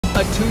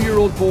A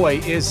 2-year-old boy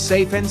is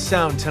safe and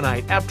sound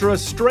tonight after a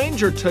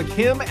stranger took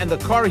him and the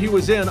car he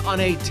was in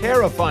on a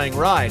terrifying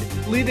ride,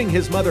 leaving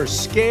his mother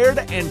scared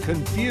and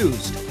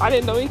confused. I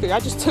didn't know anything. I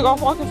just took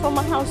off walking from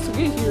my house to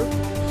get here,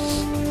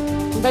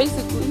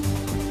 basically.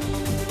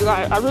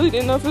 I really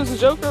didn't know if it was a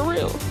joke or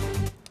real.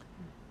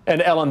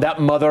 And Ellen,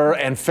 that mother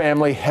and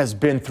family has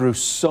been through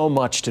so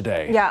much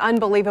today. Yeah,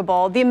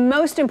 unbelievable. The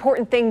most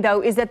important thing,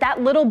 though, is that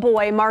that little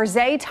boy,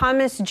 Marzay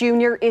Thomas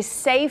Jr., is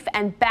safe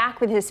and back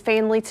with his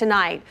family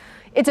tonight.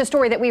 It's a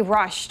story that we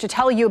rushed to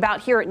tell you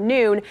about here at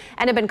noon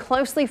and have been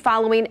closely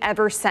following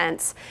ever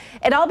since.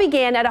 It all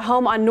began at a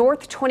home on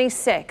North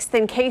 26th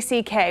in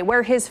KCK,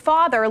 where his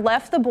father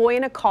left the boy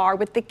in a car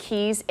with the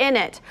keys in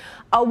it.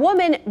 A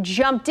woman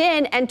jumped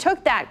in and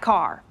took that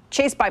car.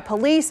 Chased by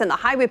police and the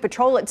highway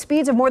patrol at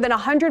speeds of more than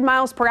 100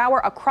 miles per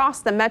hour across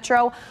the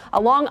metro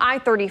along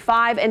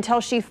I-35 until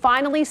she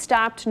finally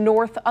stopped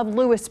north of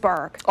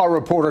Lewisburg. Our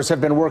reporters have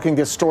been working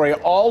this story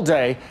all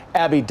day.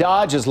 Abby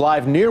Dodge is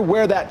live near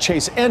where that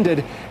chase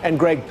ended, and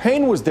Greg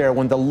Payne was there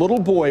when the little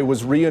boy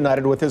was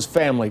reunited with his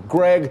family.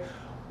 Greg,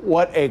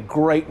 what a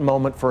great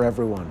moment for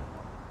everyone.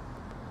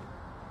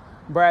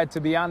 Brad,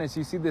 to be honest,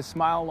 you see this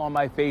smile on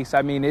my face.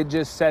 I mean, it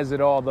just says it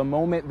all. The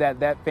moment that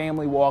that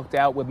family walked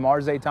out with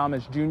Marzay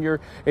Thomas Jr.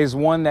 is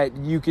one that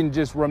you can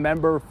just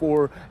remember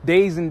for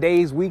days and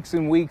days, weeks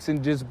and weeks,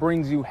 and just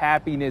brings you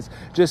happiness,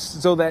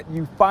 just so that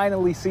you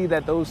finally see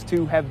that those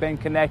two have been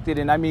connected.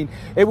 And I mean,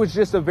 it was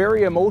just a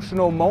very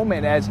emotional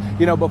moment, as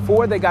you know,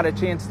 before they got a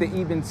chance to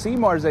even see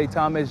Marzay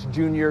Thomas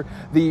Jr.,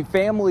 the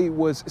family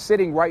was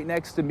sitting right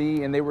next to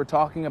me, and they were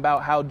talking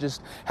about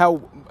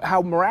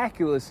how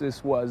miraculous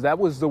this was. That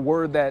was the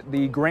word that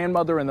the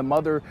grandmother and the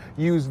mother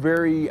used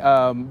very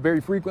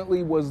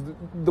frequently, was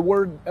the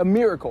word a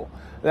miracle.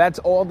 That's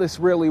all this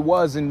really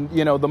was. And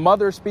you know, the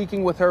mother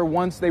speaking with her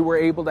once they were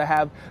able to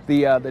have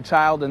the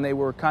child and they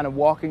were kind of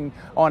walking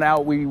on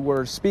out, we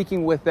were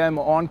speaking with them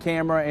on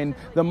camera, and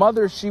the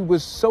mother, she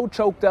was so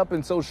choked up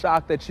and so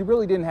shocked that she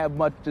really didn't have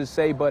much to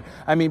say. But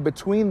I mean,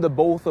 between the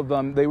both of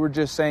them, they were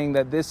just saying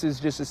that this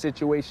is just a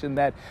situation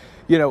that,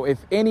 you know,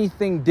 if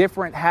anything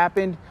different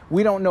happened,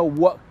 we don't know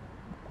what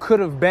could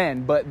have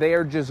been, but they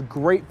are just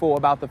grateful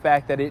about the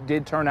fact that it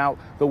did turn out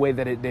the way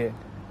that it did.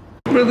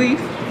 Relief.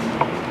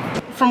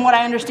 From what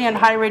I understand,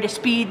 high rate of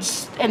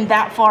speeds and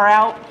that far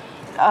out,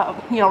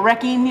 you know,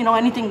 wrecking, you know,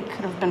 anything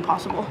could have been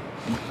possible.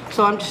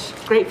 So I'm just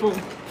grateful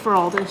for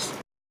all this.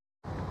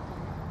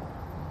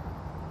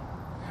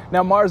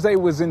 Now, Marzay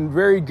was in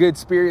very good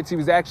spirits. He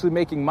was actually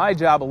making my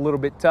job a little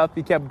bit tough.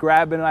 He kept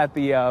grabbing at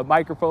the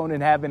microphone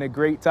and having a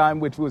great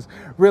time, which was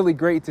really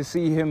great to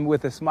see him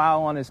with a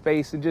smile on his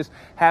face and just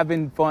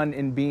having fun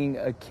and being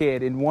a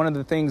kid. And one of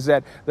the things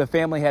that the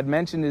family had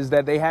mentioned is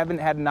that they haven't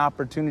had an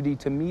opportunity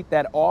to meet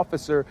that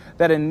officer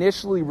that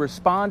initially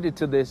responded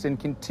to this and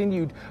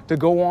continued to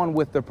go on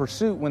with the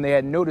pursuit when they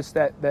had noticed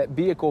that that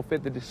vehicle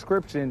fit the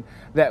description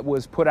that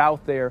was put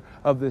out there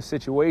of the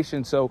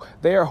situation. So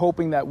they are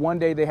hoping that one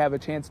day they have a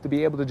chance to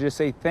be able to just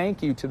say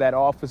thank you to that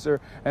officer,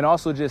 and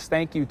also just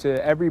thank you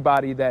to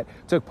everybody that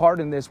took part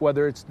in this,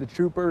 whether it's the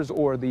troopers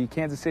or the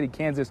Kansas City,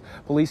 Kansas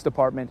Police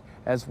Department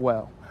as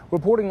well.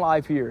 Reporting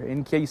live here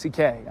in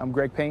KCK, I'm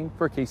Greg Payne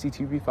for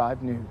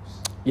KCTV5 News.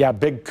 Yeah,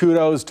 big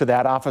kudos to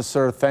that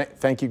officer.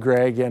 Thank you,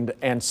 Greg,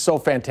 and so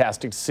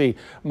fantastic to see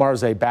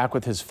Marzay back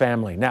with his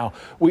family. Now,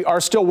 we are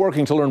still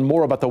working to learn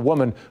more about the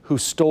woman who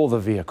stole the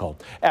vehicle.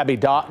 Abby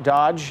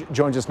Dodge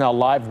joins us now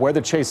live where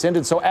the chase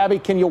ended. So, Abby,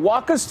 can you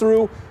walk us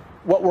through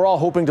what we're all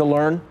hoping to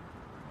learn?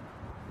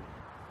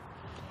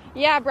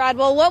 Yeah, Brad.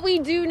 Well, what we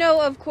do know,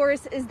 of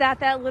course, is that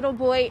that little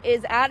boy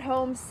is at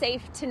home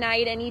safe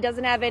tonight and he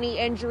doesn't have any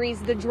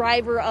injuries. The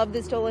driver of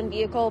the stolen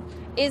vehicle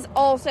is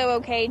also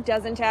okay,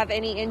 doesn't have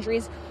any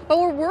injuries. But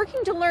we're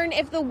working to learn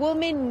if the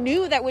woman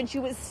knew that when she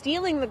was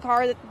stealing the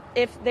car,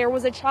 if there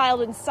was a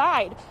child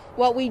inside.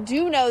 What we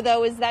do know,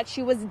 though, is that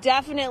she was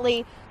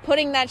definitely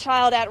putting that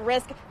child at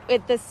risk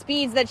at the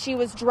speeds that she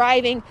was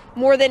driving,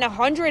 more than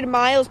 100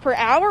 miles per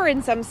hour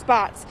in some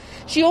spots.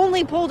 She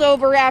only pulled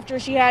over after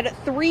she had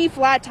 3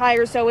 flat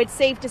tires, so it's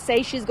safe to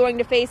say she's going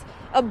to face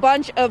a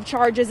bunch of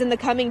charges in the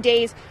coming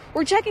days.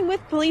 We're checking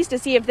with police to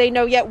see if they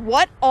know yet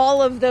what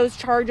all of those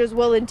charges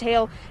will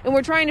entail, and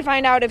we're trying to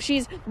find out if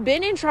she's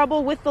been in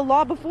trouble with the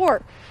law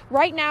before.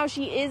 Right now,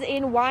 she is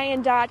in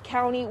Wyandotte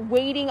County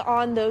waiting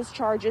on those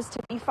charges to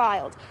be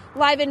filed.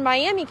 Live in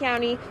Miami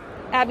County,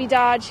 Abby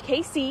Dodge,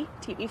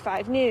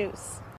 KCTV5 News.